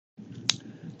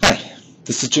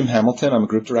This is Jim Hamilton. I'm a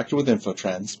group director with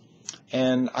InfoTrends,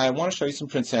 and I want to show you some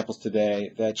print samples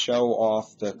today that show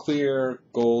off the clear,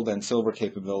 gold, and silver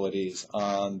capabilities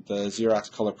on the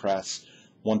Xerox Color Press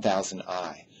 1000i.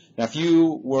 Now, if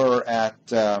you were at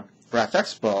Graph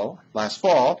Expo last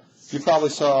fall, you probably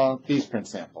saw these print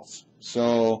samples.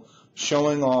 So,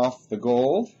 showing off the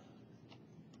gold,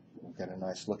 we'll get a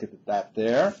nice look at that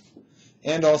there,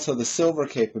 and also the silver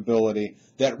capability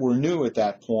that were new at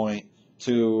that point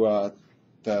to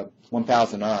the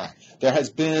 1000i. There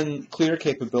has been clear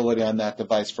capability on that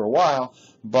device for a while,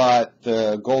 but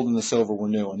the gold and the silver were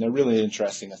new, and they're really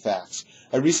interesting effects.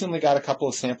 I recently got a couple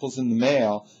of samples in the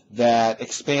mail that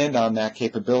expand on that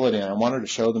capability, and I wanted to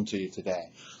show them to you today.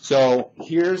 So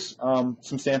here's some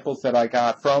samples that I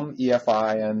got from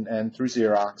EFI and through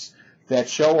Xerox that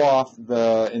show off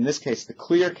in this case, the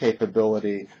clear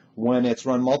capability. When it's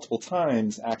run multiple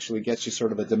times, actually gets you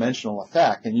sort of a dimensional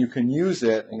effect, and you can use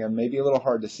it, again, maybe a little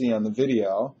hard to see on the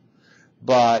video,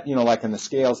 but like in the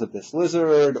scales of this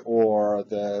lizard, or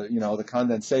the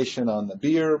condensation on the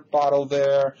beer bottle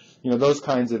there, those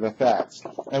kinds of effects.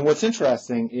 And what's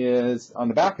interesting is on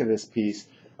the back of this piece,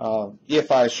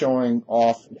 EFI is showing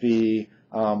off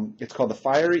it's called the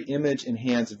Fiery Image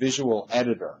Enhanced Visual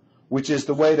Editor, which is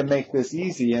the way to make this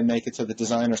easy and make it so that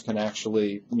designers can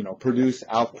actually, produce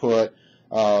output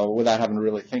without having to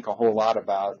really think a whole lot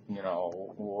about,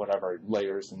 whatever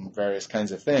layers and various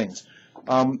kinds of things.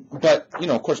 But,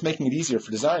 of course, making it easier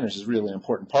for designers is really an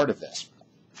important part of this.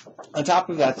 On top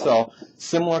of that, so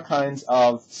similar kinds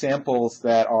of samples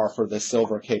that are for the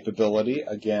silver capability,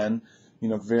 again,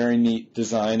 very neat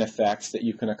design effects that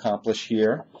you can accomplish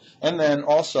here. And then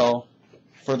also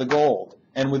for the gold.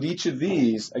 And with each of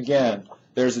these, again,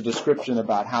 there's a description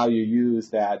about how you use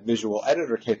that visual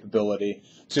editor capability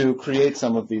to create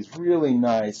some of these really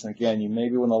nice, again,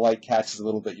 maybe when the light catches a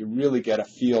little bit, you really get a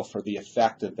feel for the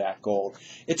effect of that gold.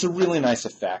 It's a really nice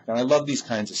effect, and I love these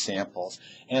kinds of samples.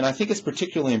 And I think it's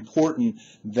particularly important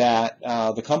that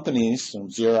the companies,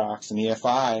 Xerox and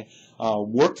EFI,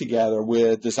 work together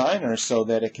with designers so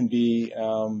that it can be,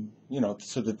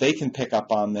 so that they can pick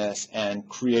up on this and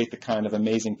create the kind of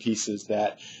amazing pieces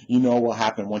that will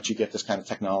happen once you get this kind of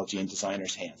technology in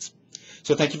designers' hands.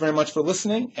 So thank you very much for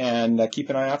listening, and keep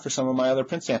an eye out for some of my other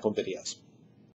print sample videos.